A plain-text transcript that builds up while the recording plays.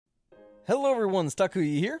Hello everyone,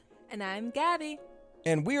 Stakuyi here. And I'm Gabby.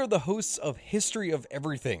 And we are the hosts of History of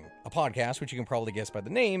Everything, a podcast which you can probably guess by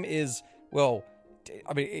the name is, well,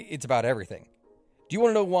 it's about everything. Do you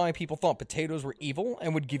want to know why people thought potatoes were evil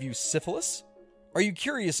and would give you syphilis? Are you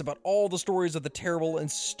curious about all the stories of the terrible and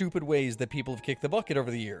stupid ways that people have kicked the bucket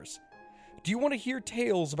over the years? Do you want to hear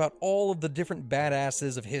tales about all of the different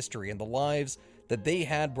badasses of history and the lives that they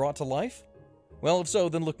had brought to life? Well, if so,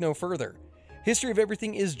 then look no further. History of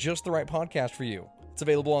Everything is just the right podcast for you. It's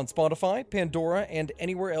available on Spotify, Pandora, and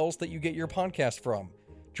anywhere else that you get your podcast from.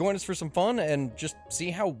 Join us for some fun and just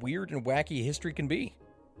see how weird and wacky history can be.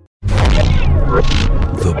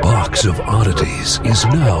 The Box of Oddities is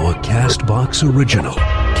now a CastBox original.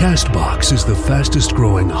 CastBox is the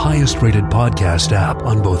fastest-growing, highest-rated podcast app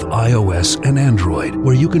on both iOS and Android,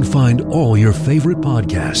 where you can find all your favorite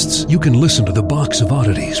podcasts. You can listen to The Box of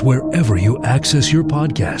Oddities wherever you access your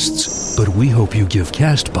podcasts. But we hope you give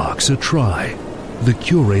CastBox a try. The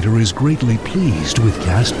curator is greatly pleased with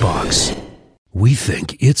CastBox. We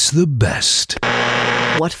think it's the best.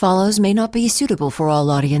 What follows may not be suitable for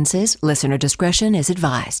all audiences. Listener discretion is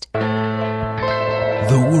advised.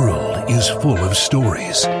 The world is full of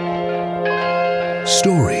stories.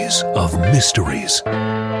 Stories of mysteries,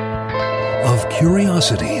 of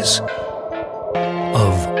curiosities,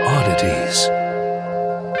 of oddities.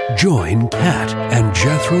 Join Kat and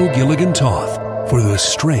Jethro Gilligan Toth for the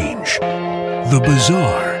strange, the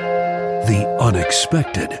bizarre, the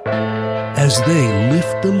unexpected, as they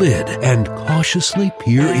lift the lid and cautiously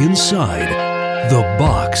peer inside the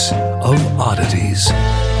Box of Oddities.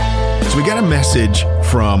 So we got a message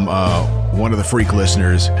from one of the freak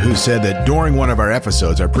listeners who said that during one of our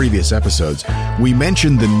episodes, our previous episodes, we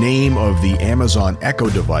mentioned the name of the Amazon Echo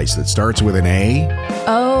device that starts with an A.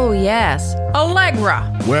 Oh, yes.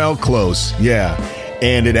 Allegra. Well, close, yeah.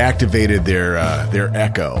 And it activated their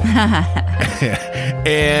Echo.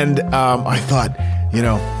 And I thought, you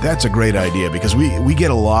know, that's a great idea because we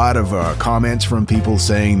get a lot of comments from people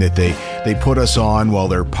saying that they put us on while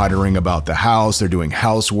they're puttering about the house, they're doing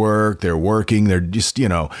housework, they're working, they're just, you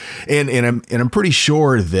know, and I'm pretty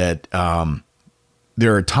sure that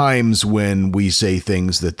there are times when we say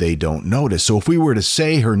things that they don't notice. So if we were to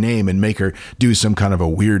say her name and make her do some kind of a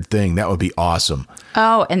weird thing, that would be awesome.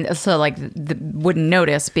 Oh, and so like wouldn't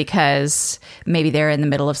notice because maybe they're in the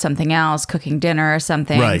middle of something else, cooking dinner or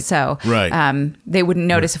something. Right. So right. They wouldn't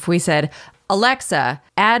notice if we said, Alexa,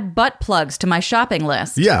 add butt plugs to my shopping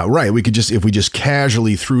list. Yeah, right. We could if we just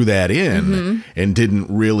casually threw that in and didn't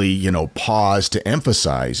really, you know, pause to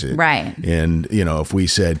emphasize it. Right. And, you know, if we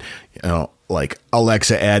said, you know, like,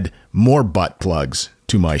 Alexa, add more butt plugs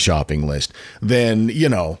to my shopping list, then, you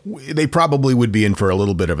know, they probably would be in for a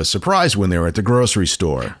little bit of a surprise when they were at the grocery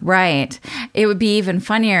store. Right. It would be even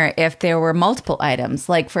funnier if there were multiple items.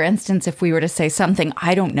 Like, for instance, if we were to say something,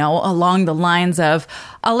 I don't know, along the lines of,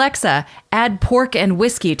 Alexa, add pork and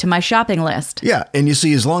whiskey to my shopping list. Yeah. And you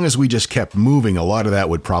see, as long as we just kept moving, a lot of that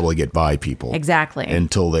would probably get by people. Exactly.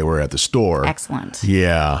 Until they were at the store. Excellent.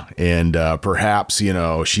 Yeah. And perhaps, you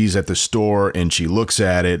know, she's at the store and she looks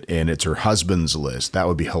at it and it's her husband's list. That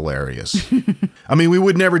would be hilarious. I mean, we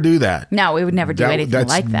would never do that. No, we would never do anything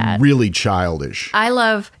like that. That's really childish. I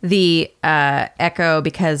love the Echo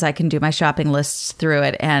because I can do my shopping lists through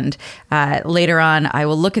it. And later on, I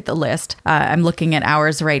will look at the list. I'm looking at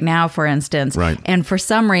ours right now, for instance. Right. And for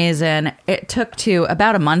some reason, it took to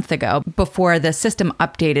about a month ago before the system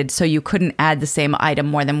updated so you couldn't add the same item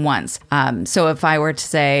more than once. So if I were to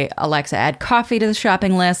say, Alexa, add coffee to the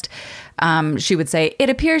shopping list, she would say, it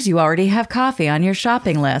appears you already have coffee on your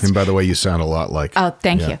shopping list. And by the way, you sound a lot like... Oh,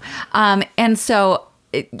 thank you. And so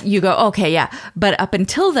you go, okay, yeah. But up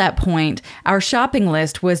until that point, our shopping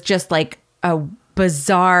list was just like a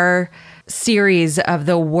bizarre series of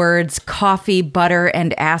the words coffee, butter,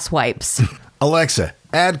 and ass wipes. Alexa,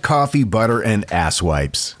 add coffee, butter, and ass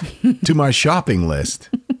wipes to my shopping list.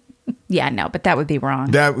 Yeah, no, but that would be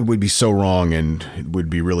wrong. That would be so wrong, and it would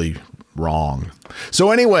be really wrong.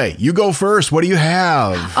 So anyway, you go first. What do you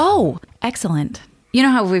have? Oh, excellent. You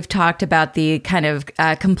know how we've talked about the kind of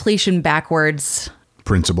completion backwards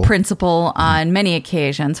principle on many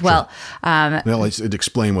occasions. Well, let's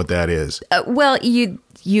explain what that is. Well, you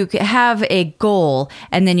have a goal,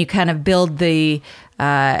 and then you kind of build the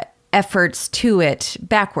efforts to it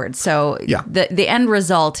backwards. So yeah. the end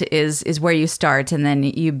result is where you start, and then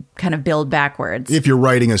you kind of build backwards. If you're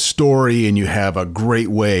writing a story and you have a great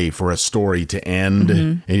way for a story to end,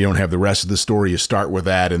 and you don't have the rest of the story, you start with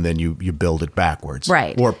that, and then you build it backwards.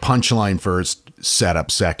 Right. Or punchline first,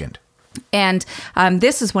 setup second. And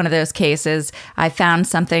this is one of those cases. I found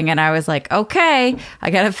something and I was like, okay, I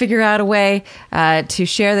got to figure out a way to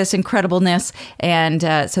share this incredibleness. And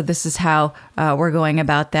so this is how we're going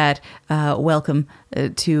about that. Welcome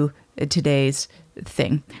to today's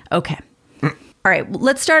thing. Okay. All right.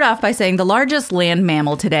 Let's start off by saying the largest land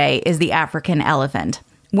mammal today is the African elephant,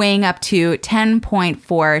 weighing up to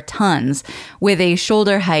 10.4 tons with a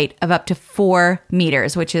shoulder height of up to 4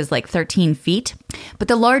 meters, which is like 13 feet. But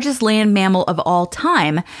the largest land mammal of all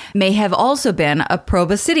time may have also been a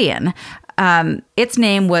proboscidean. Its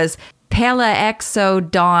name was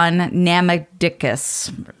Palaexodon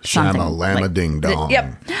namadicus. Shama-lama-ding-dong.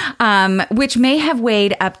 Yep. Which may have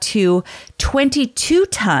weighed up to 22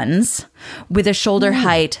 tons with a shoulder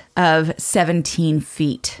height of 17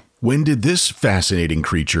 feet. When did this fascinating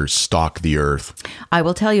creature stalk the earth? I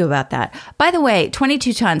will tell you about that. By the way,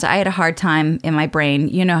 22 tons, I had a hard time in my brain.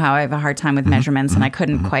 You know how I have a hard time with measurements, and I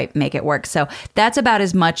couldn't quite make it work. So that's about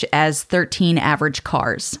as much as 13 average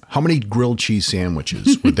cars. How many grilled cheese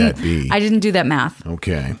sandwiches would that be? I didn't do that math.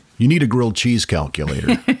 Okay. You need a grilled cheese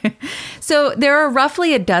calculator. So there are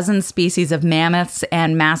roughly a dozen species of mammoths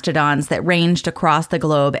and mastodons that ranged across the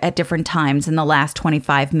globe at different times in the last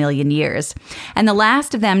 25 million years. And the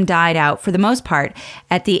last of them died out, for the most part,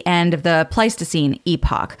 at the end of the Pleistocene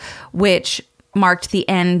epoch, which marked the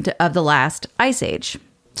end of the last ice age.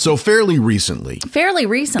 So fairly recently.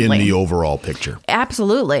 In the overall picture.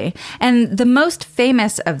 Absolutely. And the most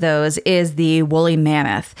famous of those is the woolly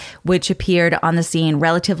mammoth, which appeared on the scene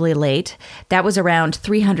relatively late. That was around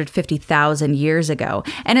 350,000 years ago.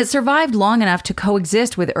 And it survived long enough to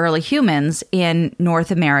coexist with early humans in North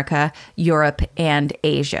America, Europe, and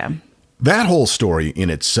Asia. That whole story in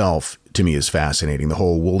itself, to me, is fascinating. The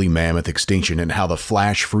whole woolly mammoth extinction and how the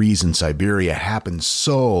flash freeze in Siberia happened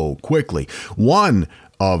so quickly. One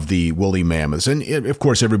of the woolly mammoths, and of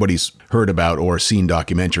course everybody's heard about or seen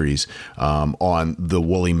documentaries on the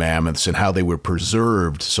woolly mammoths and how they were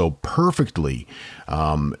preserved so perfectly.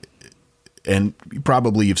 And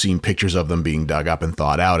probably you've seen pictures of them being dug up and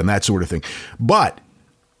thawed out and that sort of thing. But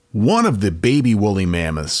one of the baby woolly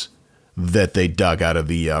mammoths that they dug out of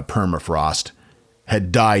the permafrost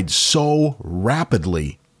had died so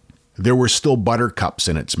rapidly, there were still buttercups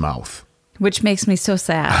in its mouth. Which makes me so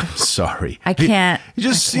sad. I'm sorry. I can't.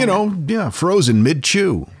 Frozen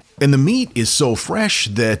mid-chew. And the meat is so fresh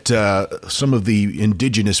that some of the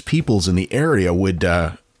indigenous peoples in the area would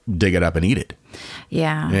dig it up and eat it.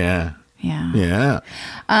 Yeah. Yeah.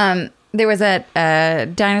 There was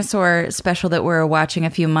a dinosaur special that we were watching a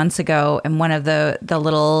few months ago, and one of the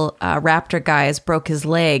little raptor guys broke his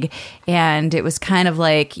leg, and it was kind of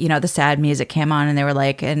like, the sad music came on, and they were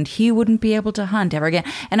like, and he wouldn't be able to hunt ever again.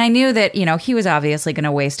 And I knew that, he was obviously going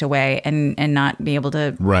to waste away and not be able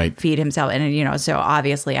to feed himself. And, so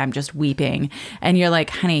obviously I'm just weeping. And you're like,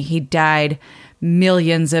 honey, he died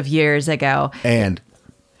millions of years ago. And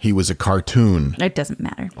he was a cartoon. It doesn't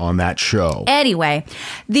matter. On that show. Anyway,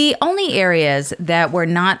 the only areas that were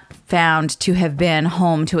not found to have been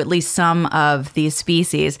home to at least some of these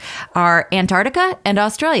species are Antarctica and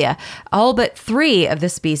Australia. All but 3 of the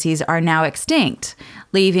species are now extinct,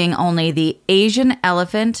 leaving only the Asian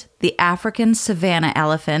elephant, the African savanna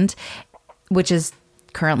elephant, which is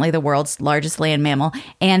currently the world's largest land mammal,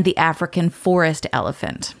 and the African forest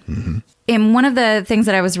elephant. Mm-hmm. And one of the things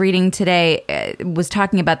that I was reading today was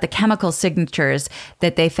talking about the chemical signatures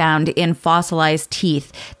that they found in fossilized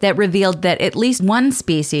teeth that revealed that at least one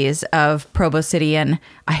species of proboscidean,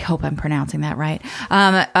 I hope I'm pronouncing that right,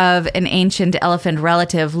 of an ancient elephant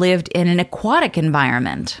relative lived in an aquatic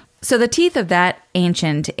environment. So the teeth of that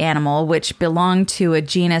ancient animal, which belonged to a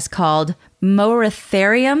genus called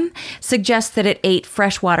Moeritherium, suggests that it ate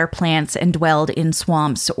freshwater plants and dwelled in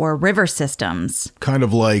swamps or river systems. Kind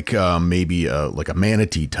of like maybe like a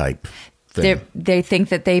manatee type thing. They think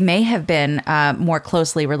that they may have been more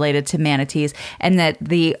closely related to manatees, and that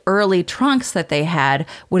the early trunks that they had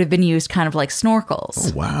would have been used kind of like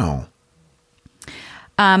snorkels. Oh, wow.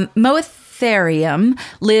 Moeritherium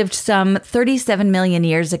lived some 37 million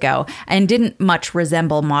years ago and didn't much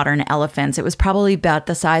resemble modern elephants. It was probably about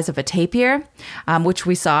the size of a tapir, which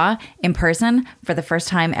we saw in person for the first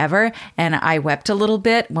time ever. And I wept a little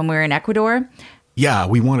bit when we were in Ecuador. Yeah,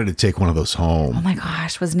 we wanted to take one of those home. Oh my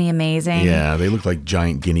gosh, wasn't he amazing? Yeah, they look like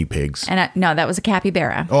giant guinea pigs. And no, that was a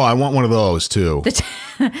capybara. Oh, I want one of those too.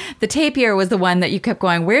 The tapir was the one that you kept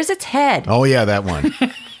going, where's its head? Oh yeah, that one.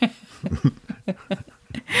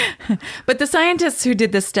 But the scientists who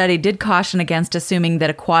did this study did caution against assuming that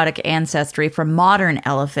aquatic ancestry for modern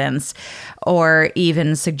elephants, or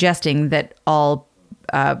even suggesting that all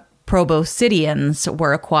proboscideans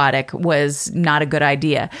were aquatic was not a good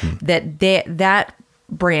idea. That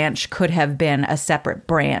branch could have been a separate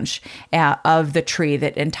branch of the tree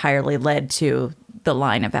that entirely led to the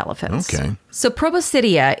line of elephants. Okay. So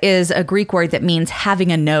proboscidea is a Greek word that means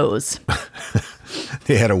having a nose.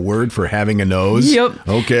 They had a word for having a nose? Yep.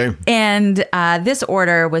 Okay. And this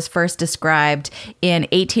order was first described in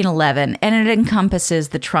 1811, and it encompasses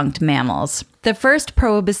the trunked mammals. The first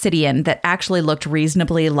proboscidean that actually looked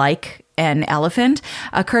reasonably like an elephant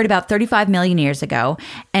occurred about 35 million years ago,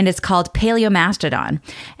 and it's called Paleomastodon.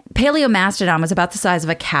 Paleomastodon was about the size of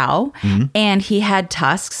a cow, and he had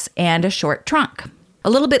tusks and a short trunk. A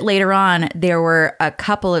little bit later on, there were a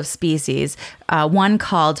couple of species, one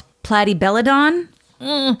called Platybelodon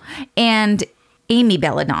and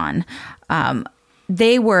Amybelodon.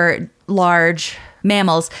 They were large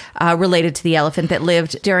mammals related to the elephant that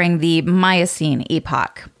lived during the Miocene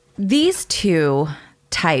epoch. These two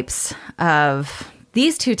types of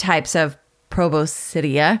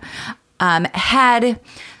proboscidea had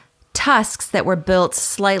tusks that were built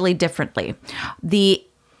slightly differently. The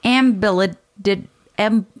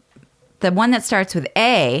the one that starts with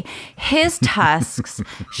A, his tusks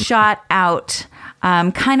shot out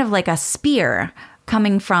kind of like a spear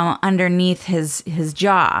coming from underneath his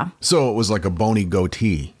jaw. So it was like a bony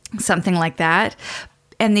goatee. Something like that.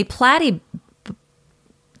 And the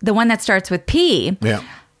one that starts with P,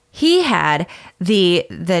 he had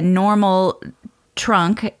the normal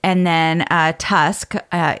trunk and then a tusk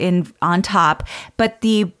on top, but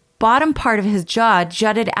the bottom part of his jaw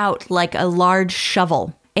jutted out like a large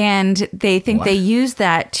shovel. And they think they use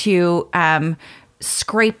that to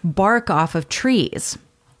scrape bark off of trees.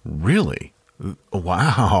 Really?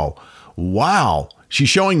 Wow. Wow. She's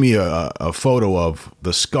showing me a photo of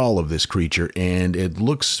the skull of this creature, and it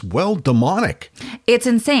looks, well, demonic. It's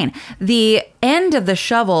insane. The end of the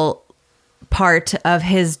shovel part of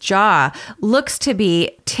his jaw looks to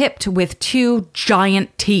be tipped with two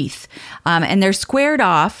giant teeth, and they're squared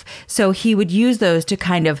off, so he would use those to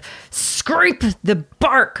kind of scrape the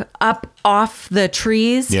bark up off the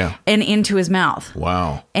trees and into his mouth.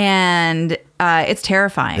 Wow. And it's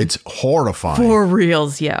terrifying. It's horrifying. For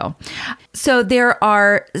reals, yo. So there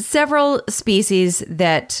are several species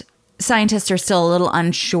that scientists are still a little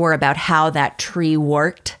unsure about how that tree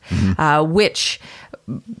worked, which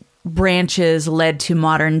branches led to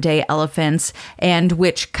modern day elephants and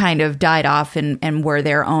which kind of died off and were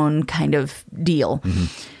their own kind of deal.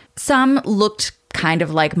 Some looked kind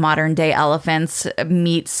of like modern day elephants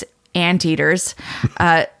meets anteaters.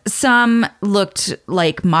 Some looked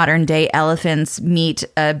like modern day elephants meet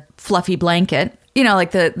a fluffy blanket, you know,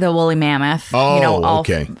 like the woolly mammoth. Oh, you know,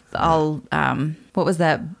 okay. What was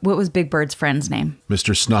that? What was Big Bird's friend's name?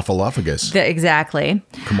 Mr. Snuffleupagus. Exactly.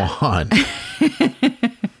 Come on.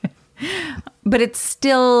 But it's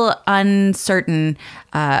still uncertain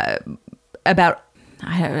about,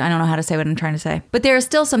 I don't know how to say what I'm trying to say. But there are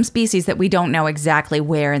still some species that we don't know exactly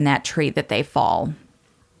where in that tree that they fall.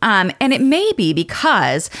 And it may be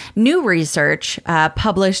because new research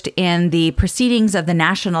published in the Proceedings of the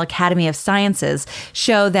National Academy of Sciences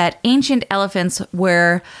show that ancient elephants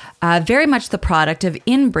were very much the product of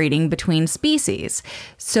inbreeding between species.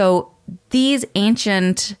 So these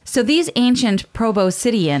ancient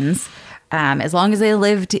proboscideans, as long as they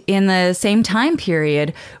lived in the same time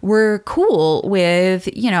period, were cool with,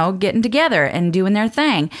 you know, getting together and doing their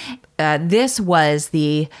thing. This was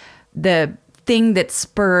the thing that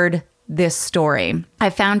spurred this story. I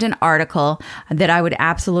found an article that I would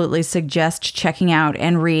absolutely suggest checking out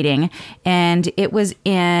and reading, and it was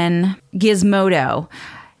in Gizmodo.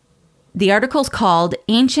 The article's called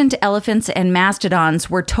 "Ancient Elephants and Mastodons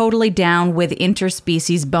Were Totally Down with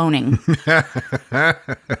Interspecies Boning."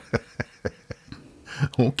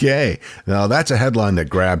 Okay. Now that's a headline that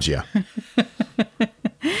grabs you.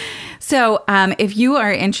 So if you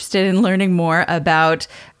are interested in learning more about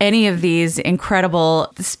any of these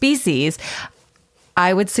incredible species,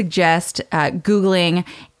 I would suggest Googling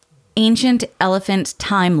Ancient Elephant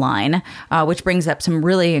Timeline, which brings up some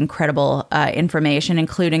really incredible information,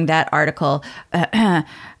 including that article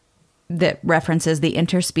that references the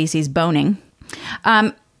interspecies boning.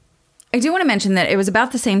 I do want to mention that it was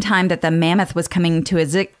about the same time that the mammoth was coming into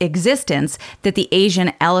existence that the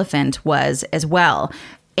Asian elephant was as well.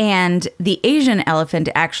 And the Asian elephant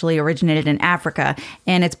actually originated in Africa,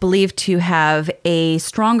 and it's believed to have a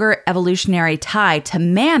stronger evolutionary tie to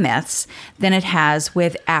mammoths than it has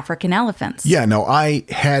with African elephants. Yeah, no, I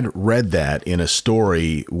had read that in a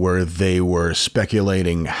story where they were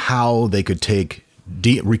speculating how they could take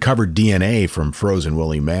recovered DNA from frozen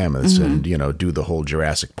woolly mammoths and, do the whole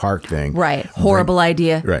Jurassic Park thing. Right. Horrible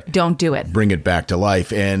idea. Right. Don't do it. Bring it back to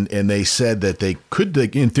life. And they said that they could,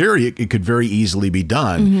 in theory, it could very easily be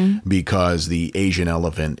done because the Asian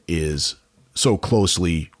elephant is so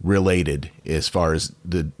closely related as far as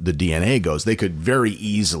the DNA goes. They could very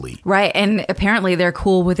easily. Right. And apparently they're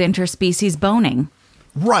cool with interspecies boning.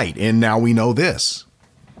 Right. And now we know this.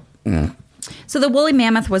 So the woolly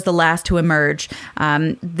mammoth was the last to emerge.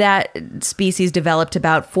 That species developed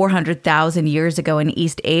about 400,000 years ago in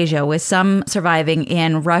East Asia, with some surviving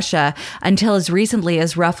in Russia until as recently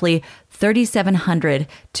as roughly 3,700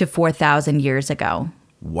 to 4,000 years ago.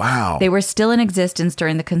 Wow. They were still in existence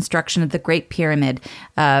during the construction of the Great Pyramid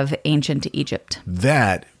of ancient Egypt.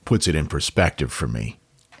 That puts it in perspective for me.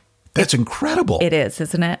 That's incredible. It is,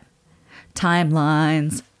 isn't it?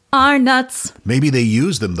 Timelines are nuts. Maybe they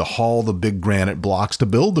used them to haul the big granite blocks to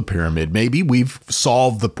build the pyramid. Maybe we've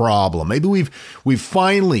solved the problem. Maybe we've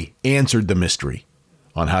finally answered the mystery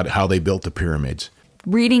on how they built the pyramids.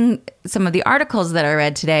 Reading some of the articles that I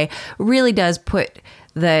read today really does put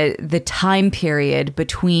the time period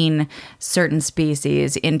between certain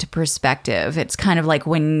species into perspective. It's kind of like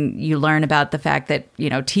when you learn about the fact that,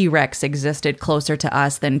 T-Rex existed closer to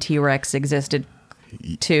us than T-Rex existed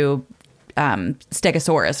to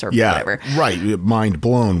Stegosaurus or whatever. Right. Mind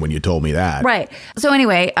blown when you told me that. Right. So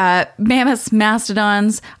anyway, mammoths,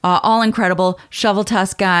 mastodons, all incredible. Shovel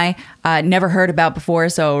tusk guy, never heard about before,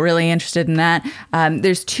 so really interested in that.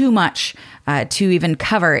 There's too much to even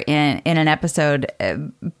cover in an episode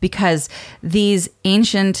because these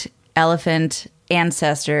ancient elephant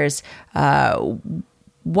ancestors,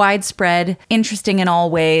 widespread, interesting in all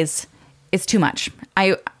ways, it's too much.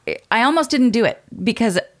 I almost didn't do it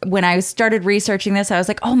because when I started researching this, I was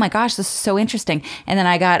like, oh my gosh, this is so interesting. And then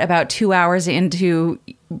I got about 2 hours into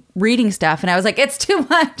reading stuff and I was like, it's too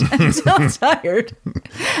much. I'm so tired.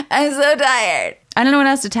 I'm so tired. I don't know what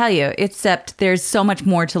else to tell you, except there's so much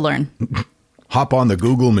more to learn. Hop on the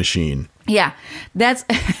Google machine. Yeah, this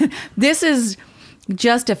is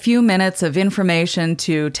just a few minutes of information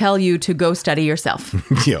to tell you to go study yourself.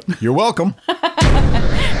 Yeah, you're welcome.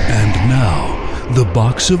 And now, the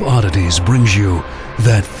Box of Oddities brings you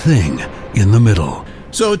That Thing in the Middle.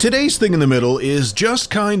 So today's Thing in the Middle is just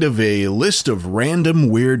kind of a list of random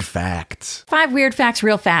weird facts. 5 weird facts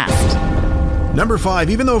real fast. Number 5,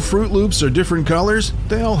 even though Fruit Loops are different colors,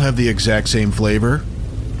 they all have the exact same flavor.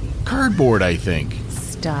 Cardboard, I think.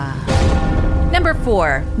 Stop. Number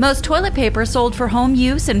 4, most toilet paper sold for home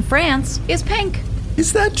use in France is pink.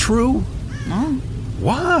 Is that true? Oh.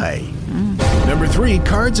 Why? Number 3,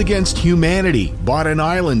 Cards Against Humanity bought an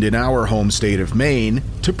island in our home state of Maine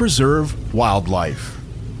to preserve wildlife.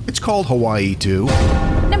 It's called Hawaii, too.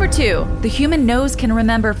 Number 2, the human nose can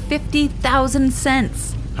remember 50,000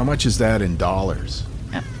 cents. How much is that in dollars?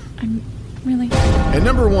 Really? And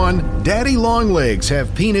number 1, daddy longlegs have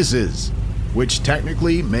penises, which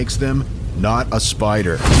technically makes them not a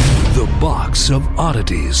spider. The Box of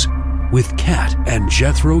Oddities with Kat and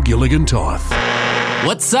Jethro Gilligan Toth.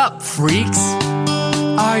 What's up, freaks?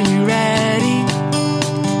 Are you ready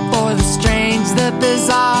for the strange, the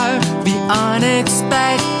bizarre, the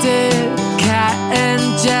unexpected? Kat and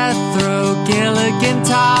Jethro Gilligan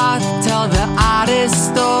Toth tell the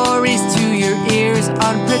oddest stories to your ears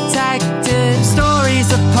unprotected.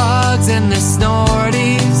 Stories of pugs and their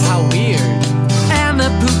snorties. How weird. And the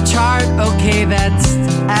poop chart. Okay, that's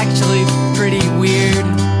actually pretty weird.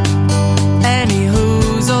 Any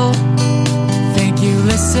hoozle. Thank you,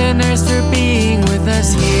 listeners, for being with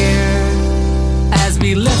us here as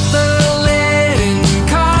we lift the lid and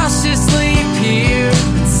cautiously peer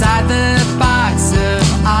inside the box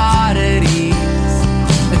of oddities.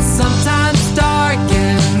 It's sometimes dark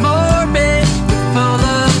and morbid, but full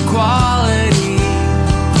of quality.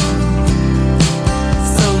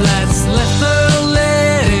 So let's lift the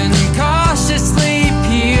lid and cautiously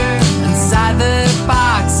peer inside the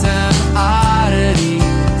box of oddities.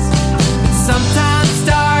 It's sometimes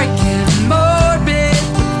dark and morbid,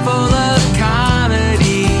 but full of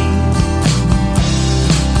comedy.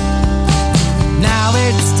 Now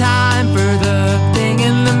it's time for the thing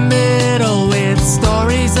in the middle, with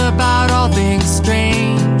stories about all things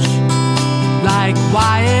strange. Like,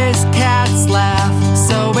 why is Kat's laugh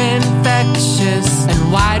so infectious?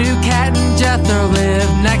 And why do Kat and Jethro live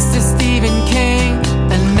next to Stephen King?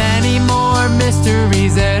 And many more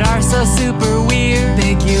mysteries that are so super weird.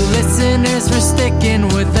 Thank you, listeners, for sticking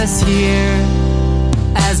with us here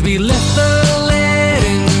as we lift the lid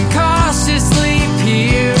and cautiously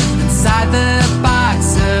peer inside the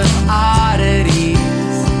box of oddities.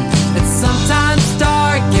 It's sometimes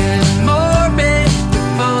dark and morbid,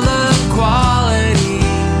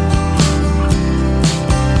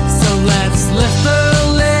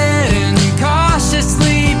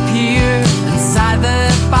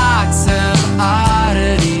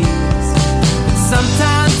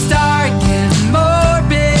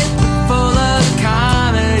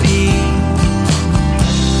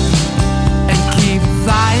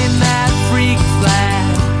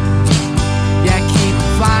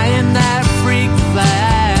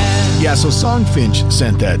 Songfinch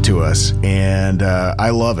sent that to us, and I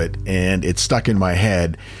love it, and it's stuck in my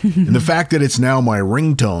head. And the fact that it's now my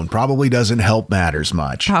ringtone probably doesn't help matters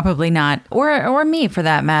much. Probably not. Or me, for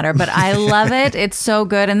that matter. But I love it. It's so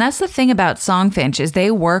good. And that's the thing about Songfinch is they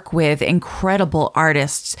work with incredible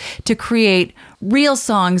artists to create real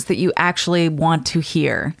songs that you actually want to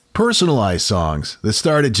hear. Personalized songs that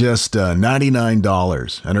start at just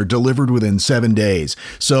 $99 and are delivered within 7 days.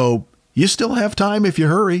 So you still have time, if you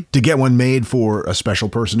hurry, to get one made for a special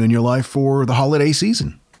person in your life for the holiday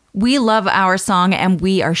season. We love our song, and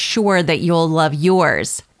we are sure that you'll love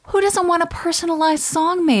yours. Who doesn't want a personalized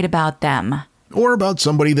song made about them? Or about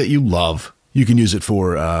somebody that you love. You can use it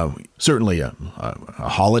for certainly a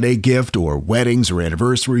holiday gift, or weddings or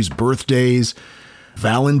anniversaries, birthdays,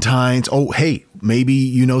 Valentine's. Oh, hey, maybe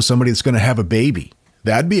you know somebody that's going to have a baby.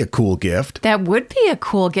 That'd be a cool gift. That would be a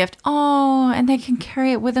cool gift. Oh, and they can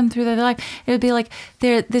carry it with them through their life. It would be like,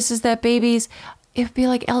 this is that baby's, it would be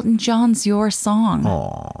like Elton John's Your Song.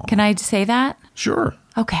 Aww. Can I say that? Sure.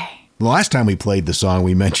 Okay. The last time we played the song,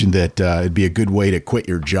 we mentioned that it'd be a good way to quit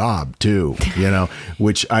your job, too,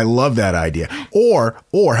 which I love that idea. Or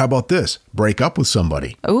how about this? Break up with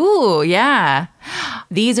somebody. Ooh, yeah.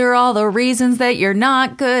 These are all the reasons that you're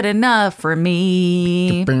not good enough for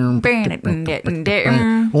me. Only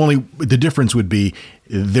the difference would be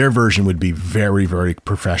their version would be very, very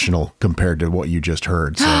professional compared to what you just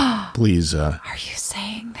heard. So please. Are you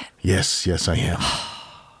saying that? Yes, I am.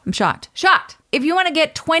 I'm shocked. If you want to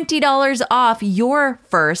get $20 off your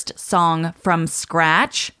first song from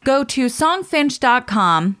scratch, go to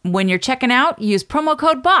songfinch.com. When you're checking out, use promo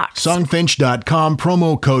code BOX. Songfinch.com,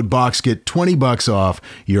 promo code BOX, get $20 off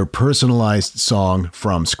your personalized song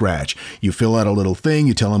from scratch. You fill out a little thing,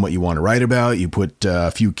 you tell them what you want to write about, you put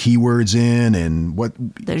a few keywords in and what...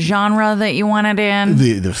 The genre that you want it in.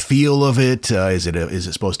 The feel of it. Is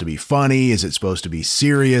it supposed to be funny? Is it supposed to be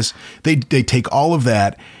serious? They take all of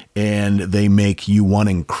that and they make you one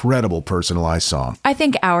incredible personalized song. I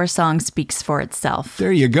think our song speaks for itself.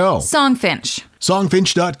 There you go. Songfinch.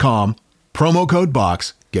 Songfinch.com, promo code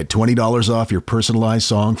BOX. Get $20 off your personalized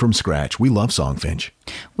song from scratch. We love Songfinch.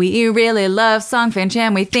 We really love Songfinch,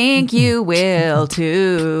 and we think you will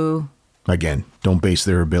too. Again, don't base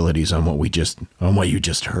their abilities on what you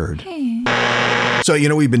just heard. Hey. So,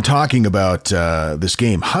 we've been talking about this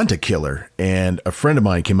game, Hunt-A-Killer, and a friend of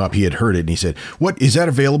mine came up, he had heard it, and he said, "What, is that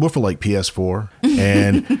available for like PS4?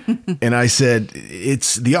 And I said,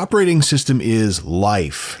 the operating system is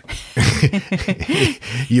life.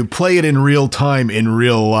 You play it in real time, in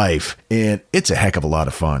real life, and it's a heck of a lot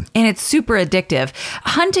of fun. And it's super addictive.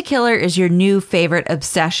 Hunt-A-Killer is your new favorite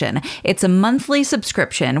obsession. It's a monthly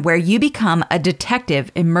subscription where you become a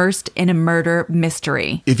detective immersed in a murder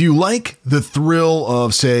mystery. If you like the thrill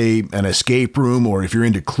of, say, an escape room, or if you're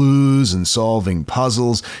into clues and solving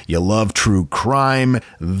puzzles, you love true crime,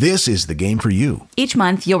 this is the game for you. Each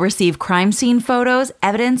month, you'll receive crime scene photos,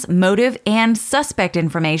 evidence, motive, and suspect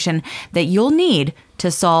information that you'll need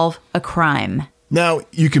to solve a crime. Now,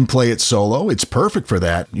 you can play it solo. It's perfect for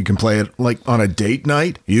that. You can play it like on a date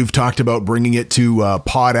night. You've talked about bringing it to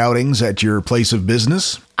pod outings at your place of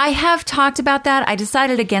business. I have talked about that. I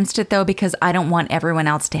decided against it, though, because I don't want everyone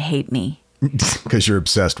else to hate me. Because you're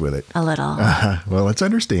obsessed with it. A little. Well, it's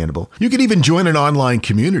understandable. You can even join an online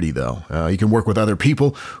community, though. You can work with other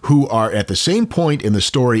people who are at the same point in the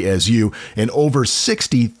story as you, and over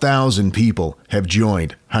 60,000 people have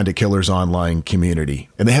joined Hunt-A-Killer's online community.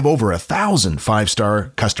 And they have over 1,000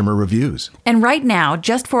 5-star customer reviews. And right now,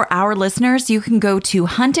 just for our listeners, you can go to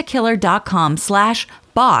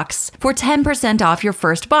huntakiller.com/box for 10% off your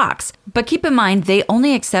first box. But keep in mind, they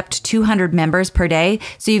only accept 200 members per day,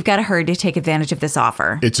 so you've got to hurry to take advantage of this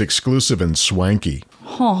offer. It's exclusive and swanky.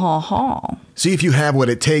 Ha ha ha. See if you have what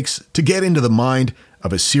it takes to get into the mind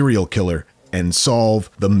of a serial killer and solve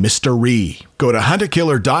the mystery. Go to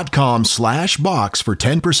huntakiller.com/box for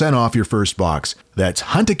 10% off your first box. That's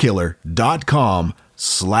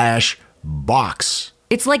huntakiller.com/box.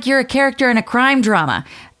 It's like you're a character in a crime drama,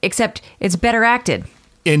 except it's better acted.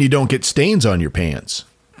 And you don't get stains on your pants.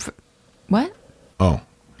 What? Oh,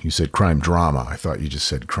 you said crime drama. I thought you just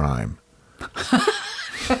said crime. More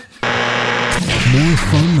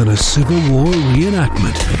fun than a Civil War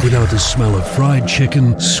reenactment without the smell of fried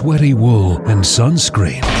chicken, sweaty wool, and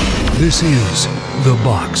sunscreen. This is the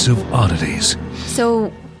Box of Oddities.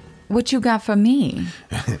 So, what you got for me?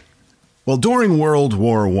 Well, during World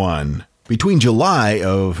War I, between July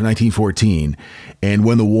of 1914 and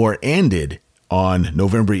when the war ended on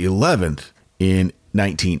November 11th in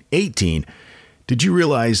 1918, did you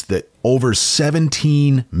realize that over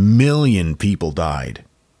 17 million people died?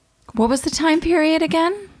 What was the time period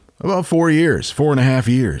again? About 4.5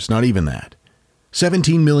 years, not even that.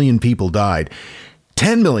 17 million people died.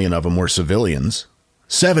 10 million of them were civilians.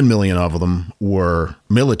 7 million of them were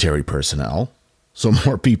military personnel. So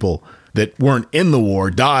more people that weren't in the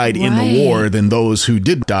war died in the war than those who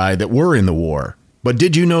did die that were in the war. But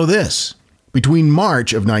did you know this? Between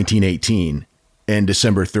March of 1918 and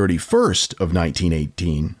December 31st of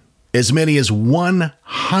 1918, as many as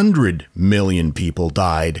 100 million people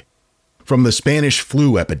died from the Spanish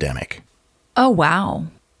flu epidemic. Oh, wow.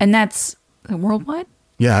 And that's worldwide?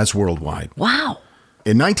 Yeah, that's worldwide. Wow.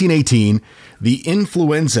 In 1918, the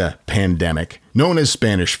influenza pandemic, known as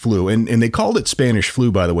Spanish flu, and they called it Spanish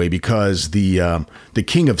flu, by the way, because the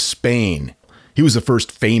King of Spain, he was the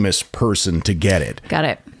first famous person to get it. Got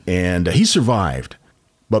it. And he survived.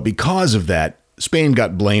 But because of that, Spain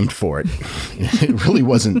got blamed for it. It really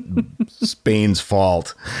wasn't Spain's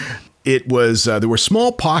fault. It was, there were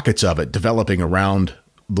small pockets of it developing around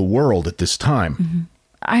the world at this time.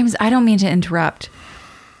 Mm-hmm. I don't mean to interrupt.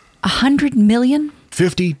 100 million?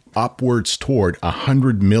 50 upwards toward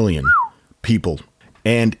 100 million people.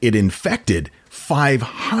 And it infected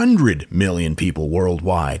 500 million people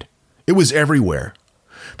worldwide. It was everywhere.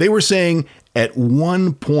 They were saying at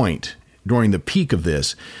one point during the peak of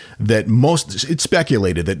this that it's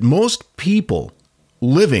speculated that most people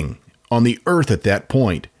living on the earth at that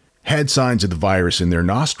point had signs of the virus in their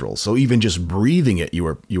nostrils. So even just breathing it, you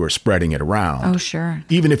were spreading it around. Oh, sure.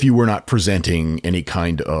 Even if you were not presenting any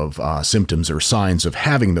kind of symptoms or signs of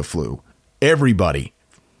having the flu, everybody,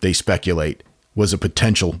 they speculate, was a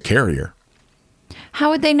potential carrier.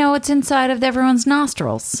 How would they know it's inside of everyone's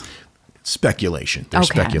nostrils? Speculation. They're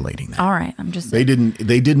speculating that. All right. I'm just. They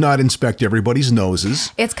did not inspect everybody's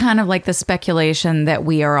noses. It's kind of like the speculation that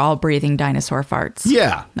we are all breathing dinosaur farts.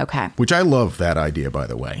 Yeah. Okay. Which I love that idea, by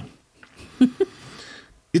the way.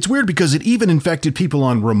 It's weird because it even infected people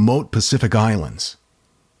on remote Pacific islands.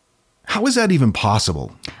 How is that even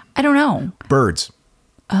possible? I don't know. Birds.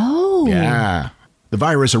 Oh. Yeah. The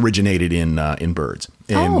virus originated in birds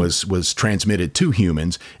and was transmitted to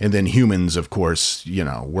humans. And then humans, of course,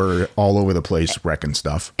 were all over the place wrecking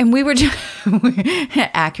stuff. And we were just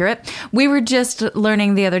accurate. We were just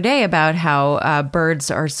learning the other day about how birds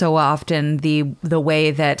are so often the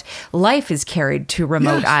way that life is carried to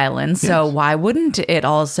remote islands. So why wouldn't it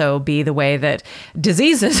also be the way that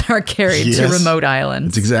diseases are carried to remote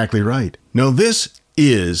islands? That's exactly right. Now, this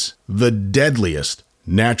is the deadliest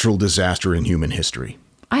natural disaster in human history.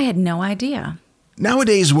 I had no idea.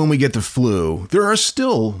 Nowadays, when we get the flu, there are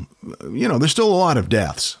still, there's still a lot of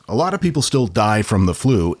deaths. A lot of people still die from the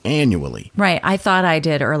flu annually. Right. I thought I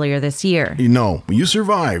did earlier this year. No, you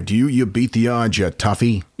survived. You beat the odds, you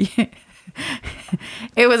toughie.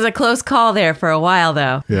 It was a close call there for a while,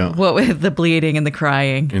 though. Yeah. What with the bleeding and the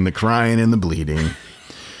crying. And the crying and the bleeding.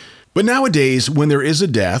 But nowadays, when there is a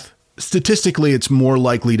death, statistically, it's more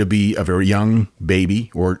likely to be a very young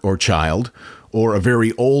baby or child or a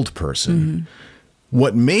very old person. Mm-hmm.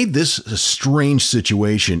 What made this a strange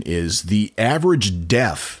situation is the average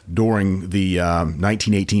death during the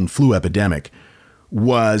 1918 flu epidemic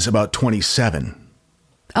was about 27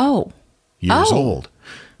 years old.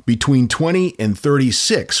 Between 20 and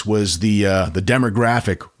 36 was the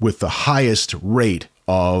demographic with the highest rate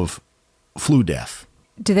of flu death.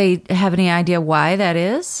 Do they have any idea why that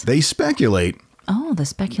is? They speculate. Oh, the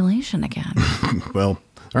speculation again. Well,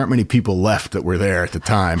 there aren't many people left that were there at the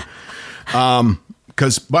time.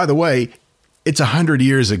 Because, by the way, it's 100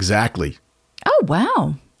 years exactly. Oh,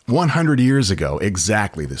 wow. 100 years ago,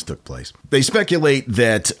 exactly, this took place. They speculate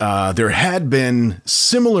that there had been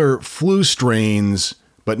similar flu strains,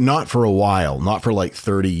 but not for a while, not for like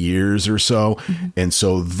 30 years or so. Mm-hmm. And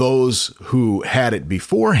so those who had it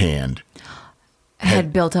beforehand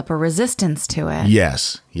had built up a resistance to it.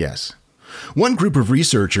 Yes. One group of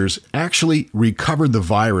researchers actually recovered the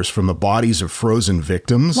virus from the bodies of frozen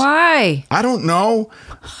victims. Why? I don't know.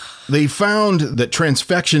 They found that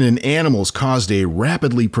transfection in animals caused a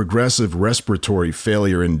rapidly progressive respiratory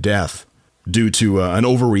failure and death due to an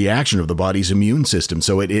overreaction of the body's immune system.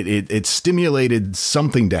 So it stimulated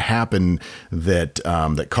something to happen that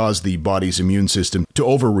caused the body's immune system to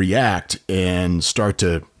overreact and start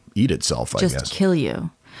to eat itself, I guess. Just kill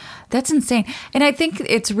you. That's insane. And I think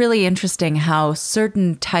it's really interesting how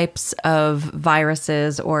certain types of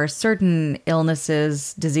viruses or certain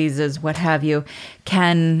illnesses, diseases, what have you,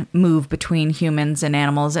 can move between humans and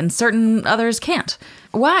animals and certain others can't.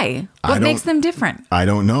 Why? What makes them different? I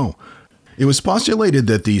don't know. It was postulated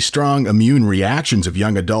that the strong immune reactions of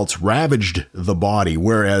young adults ravaged the body,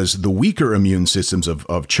 whereas the weaker immune systems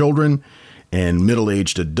of children and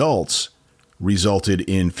middle-aged adults resulted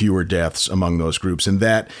in fewer deaths among those groups. And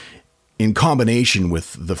that, in combination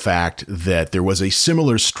with the fact that there was a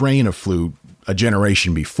similar strain of flu a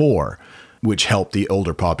generation before, which helped the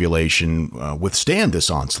older population withstand this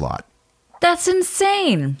onslaught. That's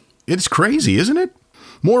insane. It's crazy, isn't it?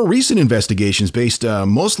 More recent investigations based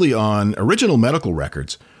mostly on original medical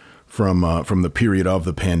records from the period of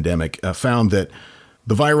the pandemic found that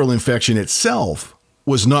the viral infection itself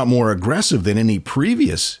was not more aggressive than any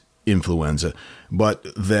previous influenza, but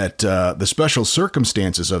that the special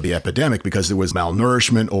circumstances of the epidemic, because there was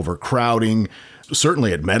malnourishment, overcrowding,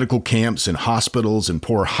 certainly at medical camps and hospitals, and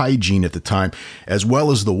poor hygiene at the time, as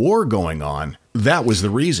well as the war going on, that was the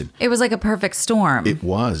reason. It was like a perfect storm. It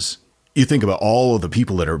was. You think about all of the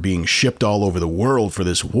people that are being shipped all over the world for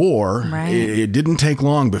this war. Right. It didn't take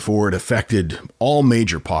long before it affected all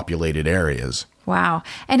major populated areas. Wow.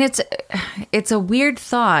 And it's a weird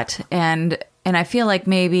thought, and I feel like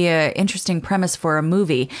maybe an interesting premise for a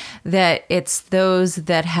movie, that it's those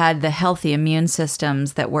that had the healthy immune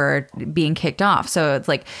systems that were being kicked off. So it's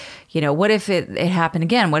like, what if it happened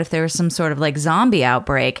again? What if there was some sort of like zombie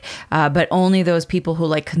outbreak, but only those people who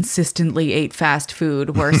like consistently ate fast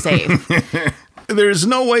food were safe? There's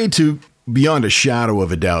no way to, beyond a shadow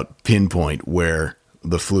of a doubt, pinpoint where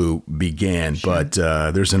the flu began, but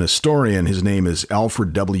there's an historian, his name is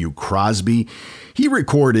Alfred W. Crosby. He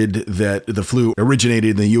recorded that the flu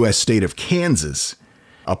originated in the U.S. state of Kansas.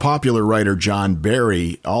 A popular writer, John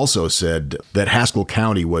Barry, also said that Haskell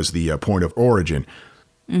County was the point of origin.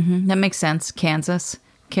 Mm-hmm. That makes sense. Kansas.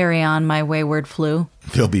 Carry on, my wayward flu.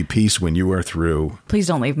 There'll be peace when you are through. Please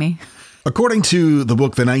don't leave me. According to the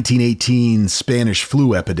book, The 1918 Spanish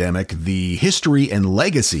Flu Epidemic, the history and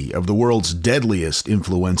legacy of the world's deadliest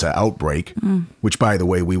influenza outbreak, which, by the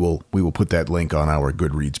way, we will put that link on our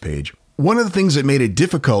Goodreads page. One of the things that made it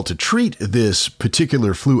difficult to treat this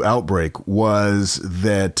particular flu outbreak was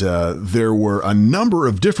that there were a number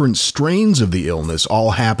of different strains of the illness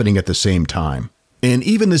all happening at the same time. And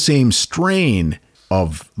even the same strain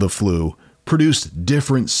of the flu produced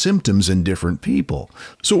different symptoms in different people.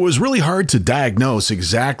 So it was really hard to diagnose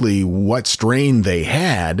exactly what strain they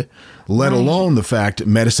had, let alone the fact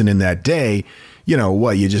medicine in that day,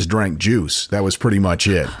 you just drank juice. That was pretty much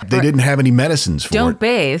it. They didn't have any medicines for it. Don't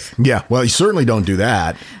bathe. Yeah, well, you certainly don't do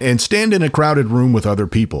that. And stand in a crowded room with other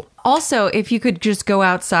people. Also, if you could just go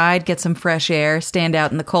outside, get some fresh air, stand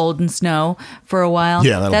out in the cold and snow for a while.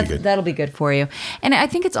 Yeah, that'll be good. That'll be good for you. And I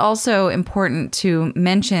think it's also important to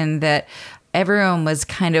mention that everyone was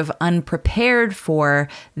kind of unprepared for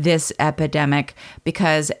this epidemic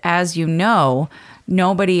because, as you know,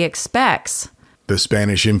 nobody expects the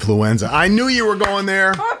Spanish influenza. I knew you were going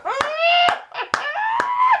there.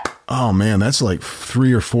 Oh, man, that's like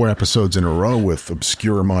 3 or 4 episodes in a row with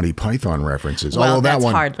obscure Monty Python references. Well, although that's that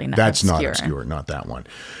one, hardly not that's obscure. not obscure, not that one.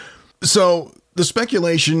 So the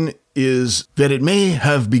speculation is that it may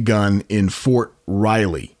have begun in Fort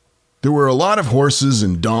Riley. There were a lot of horses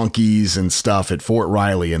and donkeys and stuff at Fort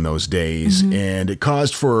Riley in those days, and it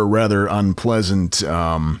caused for a rather unpleasant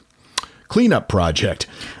cleanup project.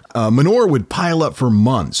 Manure would pile up for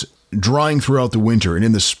months, drying throughout the winter, and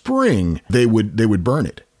in the spring, they would burn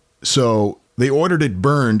it. So they ordered it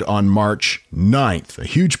burned on March 9th. A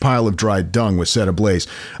huge pile of dry dung was set ablaze.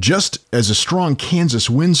 Just as a strong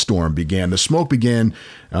Kansas windstorm began, the smoke began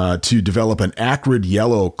to develop an acrid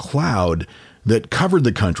yellow cloud that covered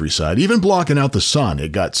the countryside, even blocking out the sun.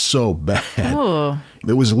 It got so bad. Oh.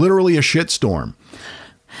 It was literally a shitstorm.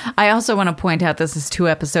 I also want to point out this is 2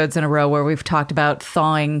 episodes in a row where we've talked about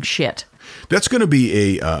thawing shit. That's going to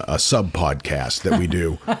be a sub-podcast that we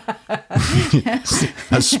do.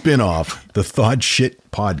 A spin-off, the Thawed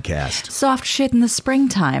Shit Podcast. Soft shit in the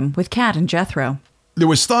springtime with Kat and Jethro. There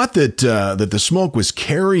was thought that the smoke was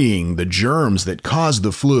carrying the germs that caused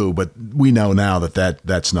the flu, but we know now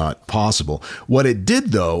that's not possible. What it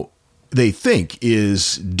did, though, they think,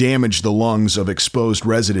 is damage the lungs of exposed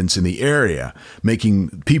residents in the area,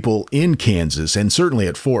 making people in Kansas and certainly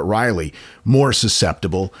at Fort Riley more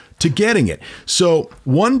susceptible to getting it. So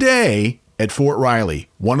one day at Fort Riley,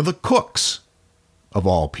 one of the cooks, of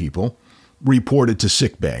all people, reported to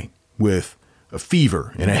sickbay with a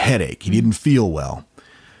fever and a headache. He didn't feel well.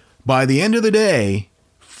 By the end of the day,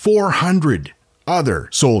 400 other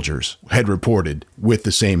soldiers had reported with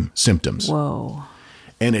the same symptoms. Whoa.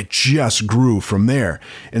 And it just grew from there.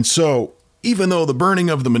 And so even though the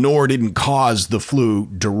burning of the manure didn't cause the flu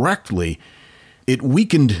directly, it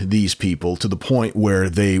weakened these people to the point where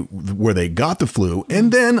they got the flu,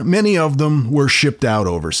 and then many of them were shipped out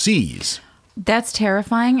overseas. That's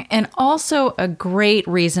terrifying, and also a great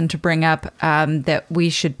reason to bring up that we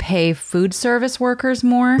should pay food service workers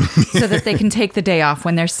more so that they can take the day off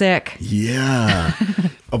when they're sick. Yeah.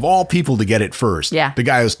 Of all people to get it first. Yeah. The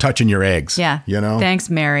guy who's touching your eggs. Yeah. You know? Thanks,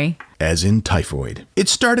 Mary. As in typhoid. It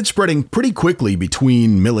started spreading pretty quickly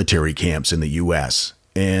between military camps in the U.S.,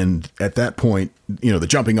 and at that point, the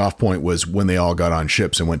jumping off point was when they all got on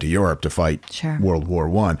ships and went to Europe to fight World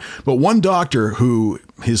War I. But one doctor who,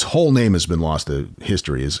 his whole name has been lost to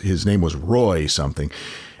history, his name was Roy something,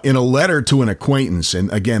 in a letter to an acquaintance,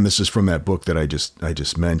 and again, this is from that book that I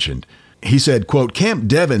just mentioned, he said, quote, Camp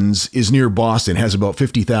Devens is near Boston, has about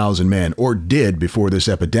 50,000 men, or did before this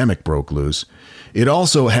epidemic broke loose. It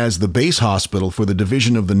also has the base hospital for the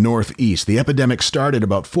Division of the Northeast. The epidemic started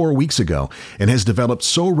about 4 weeks ago and has developed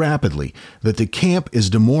so rapidly that the camp is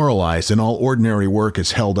demoralized and all ordinary work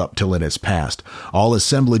is held up till it has passed. All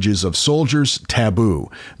assemblages of soldiers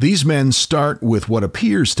taboo. These men start with what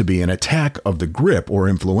appears to be an attack of the grippe or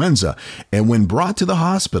influenza, and when brought to the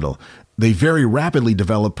hospital, they very rapidly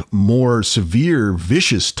develop more severe,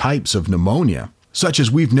 vicious types of pneumonia, such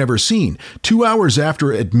as we've never seen. 2 hours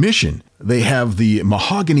after admission, they have the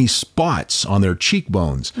mahogany spots on their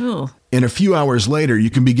cheekbones. Ooh. And a few hours later,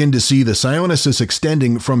 you can begin to see the cyanosis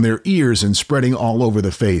extending from their ears and spreading all over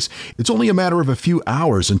the face. It's only a matter of a few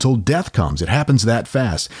hours until death comes. It happens that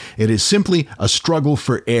fast. It is simply a struggle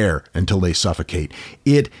for air until they suffocate.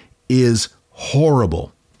 It is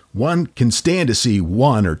horrible. One can stand to see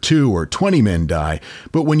 1 or 2 or 20 men die,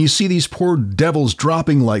 but when you see these poor devils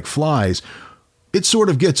dropping like flies, it sort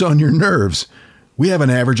of gets on your nerves. We have an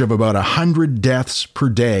average of about 100 deaths per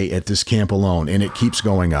day at this camp alone, and it keeps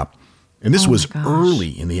going up. And this was early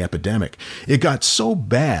in the epidemic. It got so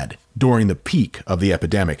bad during the peak of the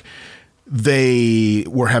epidemic, they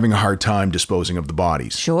were having a hard time disposing of the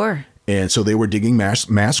bodies. Sure. And so they were digging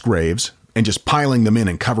mass graves and just piling them in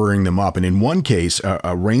and covering them up. And in one case,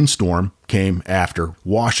 a rainstorm came after,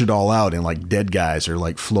 washed it all out, and like dead guys are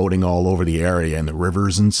like floating all over the area in the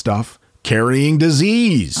rivers and stuff, carrying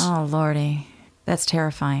disease. Oh, Lordy. That's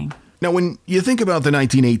terrifying. Now, when you think about the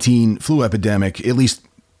 1918 flu epidemic, at least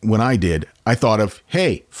when I did, I thought of,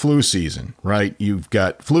 hey, flu season, right? You've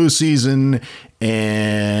got flu season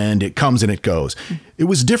and it comes and it goes. It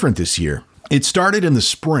was different this year. It started in the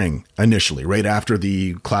spring initially, right after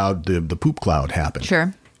the poop cloud happened.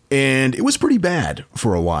 Sure. And it was pretty bad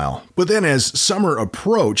for a while. But then as summer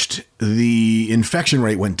approached, the infection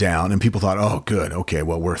rate went down and people thought, oh, good. Okay,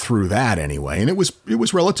 well, we're through that anyway. And it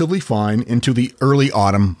was relatively fine into the early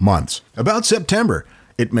autumn months. About September,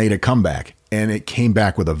 it made a comeback and it came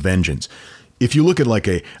back with a vengeance. If you look at like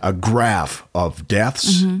a graph of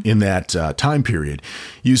deaths in that time period,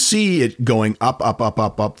 you see it going up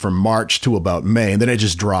from March to about May, and then it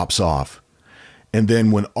just drops off. And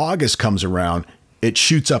then when August comes around, it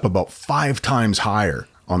shoots up about 5 times higher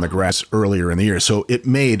on the grass earlier in the year. So it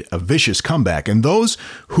made a vicious comeback. And those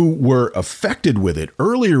who were affected with it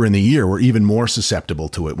earlier in the year were even more susceptible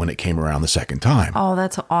to it when it came around the second time. Oh,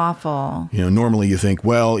 that's awful. Normally you think,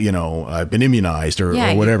 well, I've been immunized or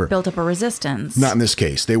whatever. You built up a resistance. Not in this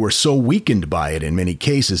case. They were so weakened by it in many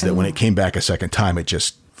cases that when it came back a second time, it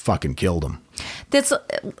just fucking killed them. That's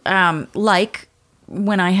like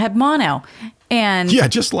when I had mono. And yeah,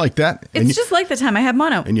 just like that. It's just like the time I had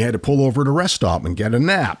mono. And you had to pull over at a rest stop and get a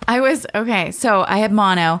nap. So I had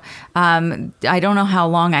mono. I don't know how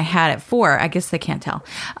long I had it for. I guess they can't tell.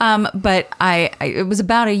 But it was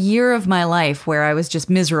about a year of my life where I was just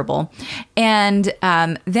miserable. And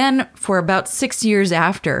then for about 6 years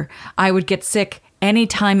after, I would get sick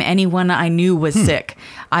anytime anyone I knew was sick.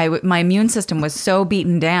 My immune system was so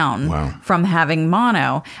beaten down from having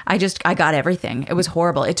mono. I got everything. It was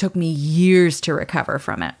horrible. It took me years to recover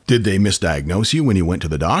from it. Did they misdiagnose you when you went to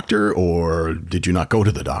the doctor, or did you not go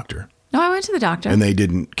to the doctor? No, I went to the doctor. And they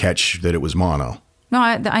didn't catch that it was mono? No,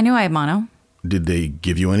 I knew I had mono. Did they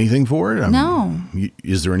give you anything for it? No.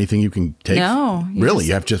 Is there anything you can take? No. Really?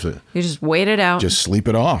 You just wait it out. Just sleep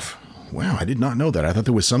it off. Wow, I did not know that. I thought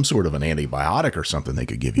there was some sort of an antibiotic or something they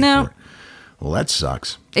could give you for it. Well, that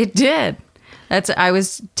sucks. It did. I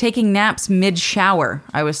was taking naps mid-shower.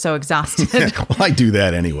 I was so exhausted. Well, I do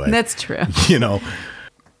that anyway. That's true.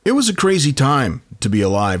 It was a crazy time to be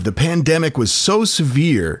alive. The pandemic was so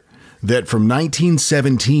severe that from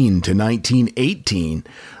 1917 to 1918,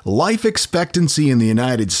 life expectancy in the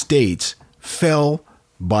United States fell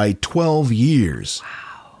by 12 years. Wow.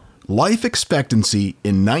 Life expectancy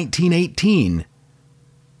in 1918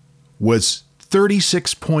 was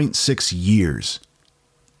 36.6 years.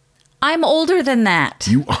 I'm older than that.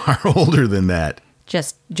 You are older than that.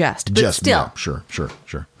 Just, but still. Yeah,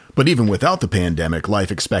 sure. But even without the pandemic,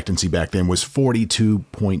 life expectancy back then was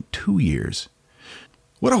 42.2 years.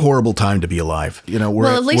 What a horrible time to be alive. Well,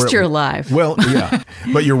 at least you're alive. Well, yeah.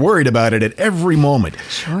 But you're worried about it at every moment.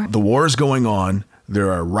 Sure. The war is going on.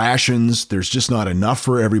 There are rations. There's just not enough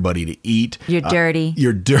for everybody to eat. You're dirty.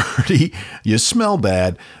 You're dirty. You smell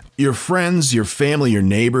bad. Your friends, your family, your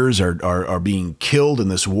neighbors are being killed in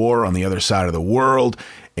this war on the other side of the world.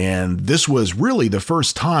 And this was really the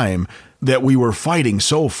first time that we were fighting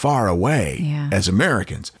so far away as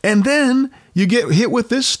Americans. And then you get hit with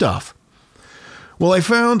this stuff. Well, I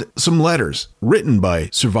found some letters written by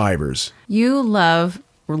survivors. You love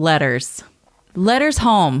letters. Letters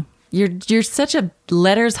home. You're such a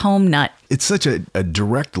letters home nut. It's such a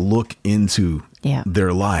direct look into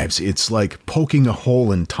their lives. It's like poking a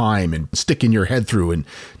hole in time and sticking your head through and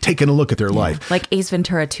taking a look at their life. Like Ace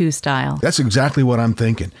Ventura 2 style. That's exactly what I'm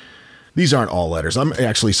thinking. These aren't all letters.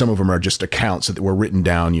 Some of them are just accounts that were written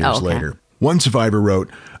down years later. One survivor wrote,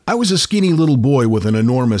 "I was a skinny little boy with an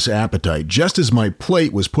enormous appetite. Just as my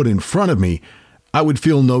plate was put in front of me, I would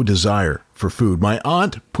feel no desire for food. My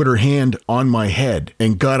aunt put her hand on my head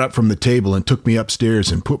and got up from the table and took me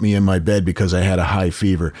upstairs and put me in my bed because I had a high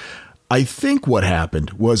fever. I think what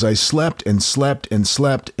happened was I slept and slept and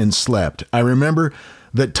slept and slept. I remember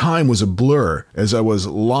that time was a blur as I was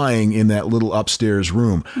lying in that little upstairs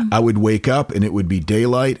room. I would wake up and it would be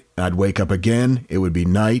daylight. I'd wake up again. It would be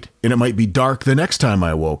night. And it might be dark the next time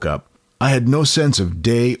I woke up. I had no sense of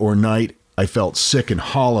day or night. I felt sick and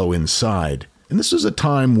hollow inside." And this was a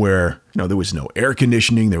time where, there was no air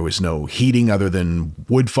conditioning. There was no heating other than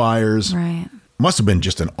wood fires. Right. Must have been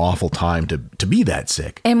just an awful time to be that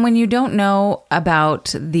sick. And when you don't know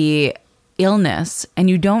about the illness and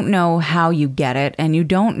you don't know how you get it and you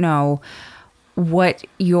don't know what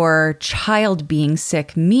your child being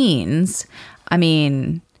sick means,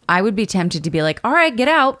 I would be tempted to be like, all right, get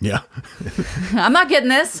out. Yeah. I'm not getting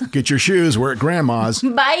this. Get your shoes. We're at Grandma's.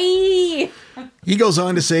 Bye. He goes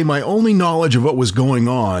on to say, "My only knowledge of what was going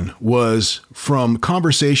on was from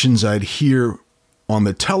conversations I'd hear on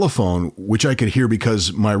the telephone, which I could hear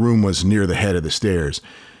because my room was near the head of the stairs.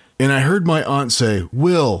 And I heard my aunt say,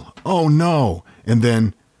 'Will, oh no.' And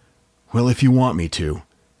then, 'Well, if you want me to.'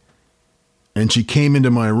 And she came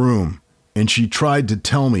into my room and she tried to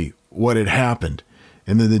tell me what had happened.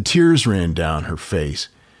 And then the tears ran down her face.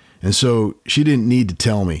 And so she didn't need to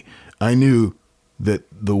tell me. I knew that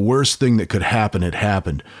the worst thing that could happen had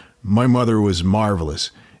happened. My mother was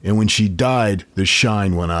marvelous. And when she died, the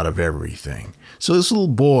shine went out of everything." So this little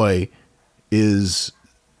boy is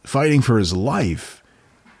fighting for his life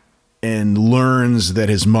and learns that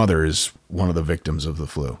his mother is one of the victims of the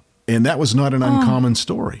flu. And that was not an uncommon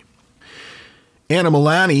story. Anna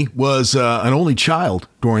Milani was an only child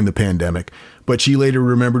during the pandemic, but she later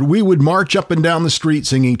remembered, "We would march up and down the street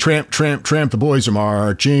singing, 'Tramp, tramp, tramp, the boys are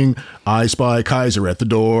marching. I spy Kaiser at the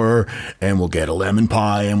door, and we'll get a lemon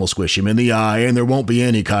pie, and we'll squish him in the eye, and there won't be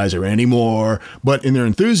any Kaiser anymore.' But in their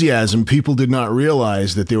enthusiasm, people did not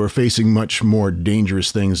realize that they were facing much more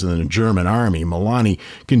dangerous things than the German army." Milani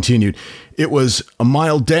continued, "It was a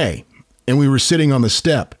mild day, and we were sitting on the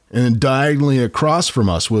step, and diagonally across from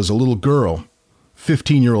us was a little girl,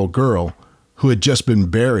 15-year-old girl, who had just been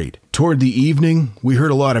buried. Toward the evening, we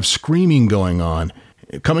heard a lot of screaming going on,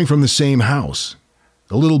 coming from the same house.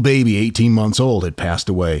 A little baby, 18 months old, had passed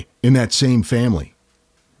away in that same family.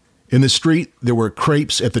 In the street, there were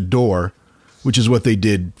crepes at the door, which is what they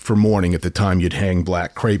did for mourning at the time. You'd hang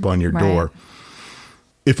black crepe on your door.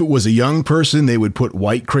 If it was a young person, they would put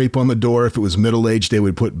white crepe on the door. If it was middle-aged, they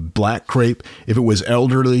would put black crepe. If it was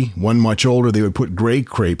elderly, one much older, they would put gray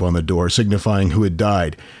crepe on the door, signifying who had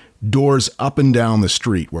died. Doors up and down the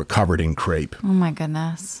street were covered in crepe." Oh my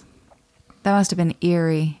goodness. That must have been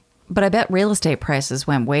eerie. But I bet real estate prices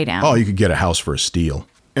went way down. Oh, you could get a house for a steal.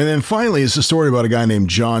 And then finally, it's a story about a guy named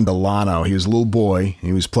John Delano. He was a little boy.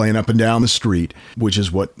 He was playing up and down the street, which is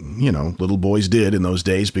what, little boys did in those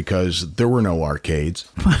days because there were no arcades.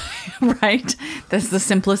 Right. That's the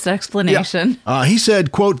simplest explanation. Yeah. He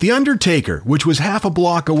said, quote, "The Undertaker, which was half a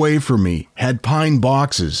block away from me, had pine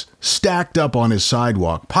boxes stacked up on his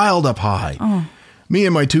sidewalk, piled up high. Oh. Me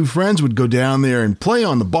and my two friends would go down there and play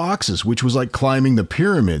on the boxes, which was like climbing the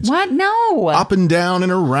pyramids. What? No. Up and down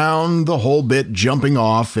and around the whole bit, jumping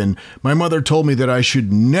off. And my mother told me that I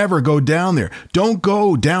should never go down there. Don't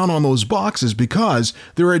go down on those boxes because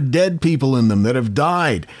there are dead people in them that have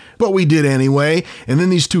died. But we did anyway, and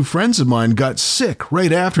then these two friends of mine got sick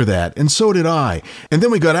right after that, and so did I. And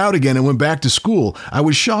then we got out again and went back to school. I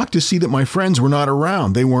was shocked to see that my friends were not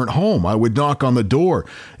around. They weren't home. I would knock on the door,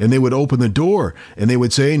 and they would open the door, and they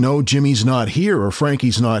would say, no, Jimmy's not here, or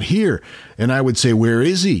Frankie's not here. And I would say, where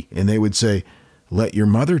is he? And they would say, let your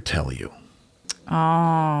mother tell you.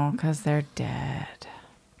 Oh, because they're dead.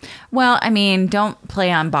 Well, I mean, don't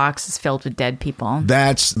play on boxes filled with dead people.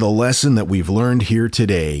 That's the lesson that we've learned here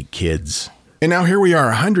today, kids. And now here we are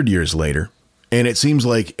 100 years later, and it seems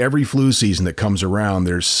like every flu season that comes around,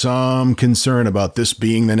 there's some concern about this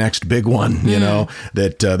being the next big one, you know,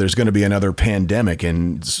 that there's going to be another pandemic.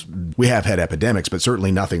 And we have had epidemics, but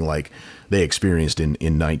certainly nothing like they experienced in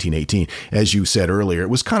 1918. As you said earlier, it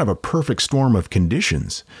was kind of a perfect storm of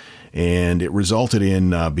conditions. And it resulted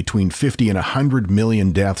in between 50 and 100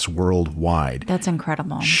 million deaths worldwide. That's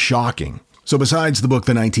incredible. Shocking. So besides the book,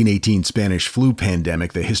 The 1918 Spanish Flu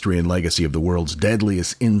Pandemic, The History and Legacy of the World's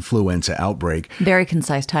Deadliest Influenza Outbreak. Very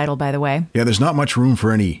concise title, by the way. Yeah, there's not much room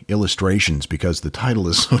for any illustrations because the title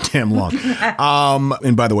is so damn long.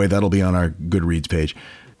 And by the way, that'll be on our Goodreads page.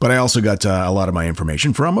 But I also got a lot of my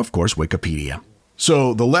information from, of course, Wikipedia.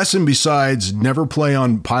 So the lesson, besides never play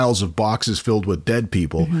on piles of boxes filled with dead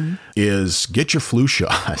people, is get your flu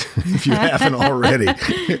shot if you haven't already.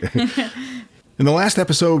 In the last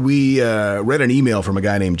episode, we read an email from a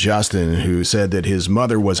guy named Justin who said that his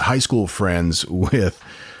mother was high school friends with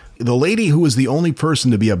the lady who was the only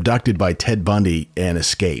person to be abducted by Ted Bundy and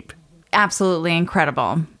escape. Absolutely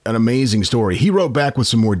incredible. An amazing story. He wrote back with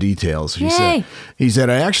some more details. He said,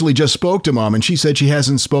 I actually just spoke to Mom, and she said she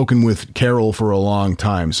hasn't spoken with Carol for a long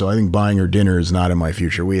time, so I think buying her dinner is not in my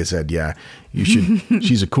future. We had said, yeah, you should.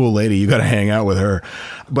 She's a cool lady. You got to hang out with her.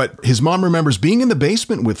 But his mom remembers being in the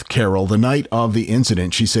basement with Carol the night of the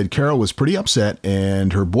incident. She said Carol was pretty upset,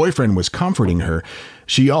 and her boyfriend was comforting her.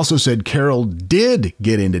 She also said Carol did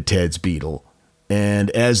get into Ted's Beetle, and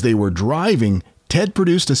as they were driving, Ted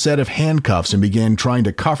produced a set of handcuffs and began trying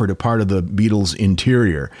to cuff her to part of the Beetle's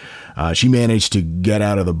interior. She managed to get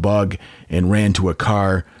out of the bug and ran to a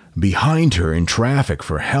car behind her in traffic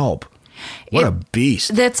for help. What a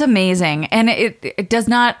beast. That's amazing. And it does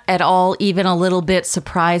not at all even a little bit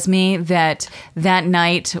surprise me that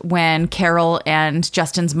night when Carol and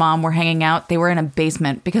Justin's mom were hanging out, they were in a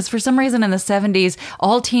basement. Because for some reason in the 70s,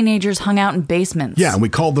 all teenagers hung out in basements. Yeah, and we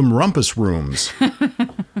called them rumpus rooms.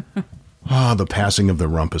 The passing of the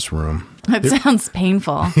rumpus room. That sounds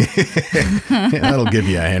painful. Yeah, that'll give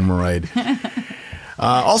you a hemorrhoid.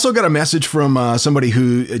 Also got a message from somebody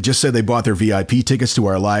who just said they bought their VIP tickets to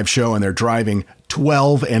our live show and they're driving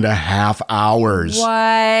 12 and a half hours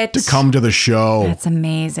What? to come to the show. That's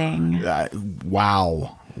amazing.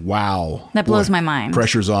 Wow. That blows my mind.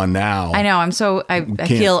 Pressure's on now. I know. I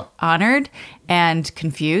feel honored and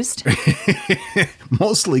confused.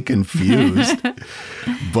 Mostly confused.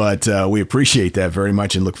 But we appreciate that very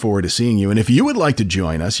much and look forward to seeing you. And if you would like to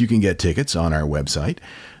join us, you can get tickets on our website,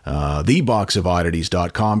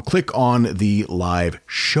 theboxofoddities.com. Click on the live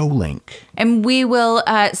show link. And we will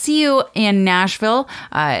see you in Nashville.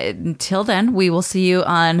 Until then, we will see you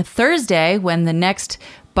on Thursday when the next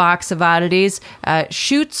Box of Oddities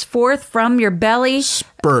shoots forth from your belly.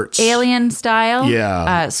 Spurts. Alien style.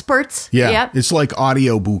 Yeah. Spurts. Yeah. Yep. It's like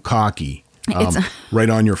audio bukkake. Right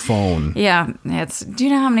on your phone. Yeah. Do you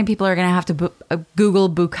know how many people are going to have to Google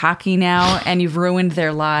bukkake now and you've ruined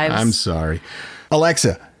their lives? I'm sorry.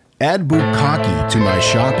 Alexa, add bukkake to my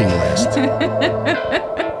shopping list.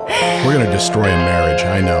 We're going to destroy a marriage.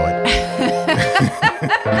 I know it.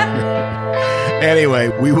 Anyway,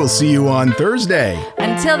 we will see you on Thursday.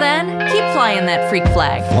 Until then, keep flying that freak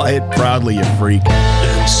flag. Fly it proudly, you freak.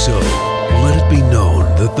 And so, let it be known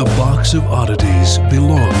that the Box of Oddities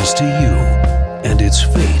belongs to you, and its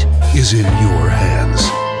fate is in your hands.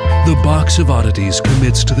 The Box of Oddities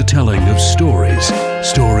commits to the telling of stories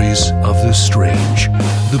of the strange,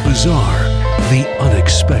 the bizarre, the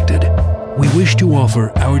unexpected. We wish to offer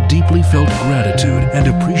our deeply felt gratitude and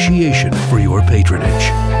appreciation for your patronage.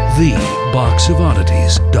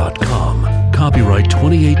 TheBoxOfOddities.com. Copyright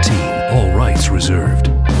 2018. All rights reserved.